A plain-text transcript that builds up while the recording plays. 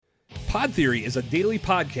Pod Theory is a daily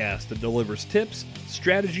podcast that delivers tips,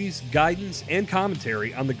 strategies, guidance, and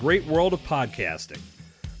commentary on the great world of podcasting.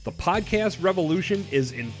 The podcast revolution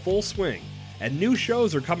is in full swing, and new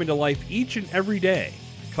shows are coming to life each and every day,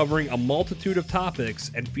 covering a multitude of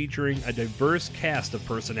topics and featuring a diverse cast of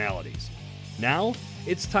personalities. Now,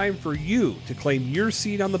 it's time for you to claim your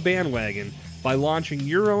seat on the bandwagon by launching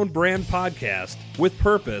your own brand podcast with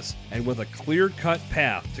purpose and with a clear-cut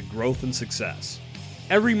path to growth and success.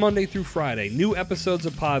 Every Monday through Friday, new episodes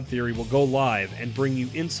of Pod Theory will go live and bring you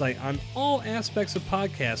insight on all aspects of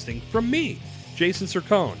podcasting from me, Jason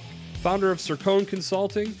Cercone, founder of Cercone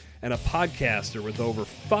Consulting and a podcaster with over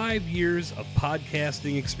 5 years of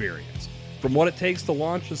podcasting experience. From what it takes to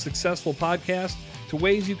launch a successful podcast to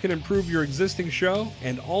ways you can improve your existing show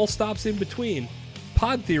and all stops in between,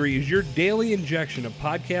 Pod Theory is your daily injection of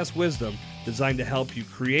podcast wisdom designed to help you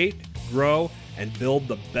create, grow, and build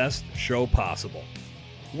the best show possible.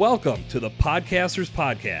 Welcome to the Podcasters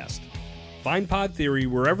Podcast. Find Pod Theory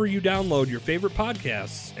wherever you download your favorite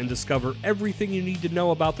podcasts and discover everything you need to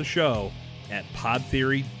know about the show at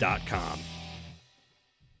podtheory.com.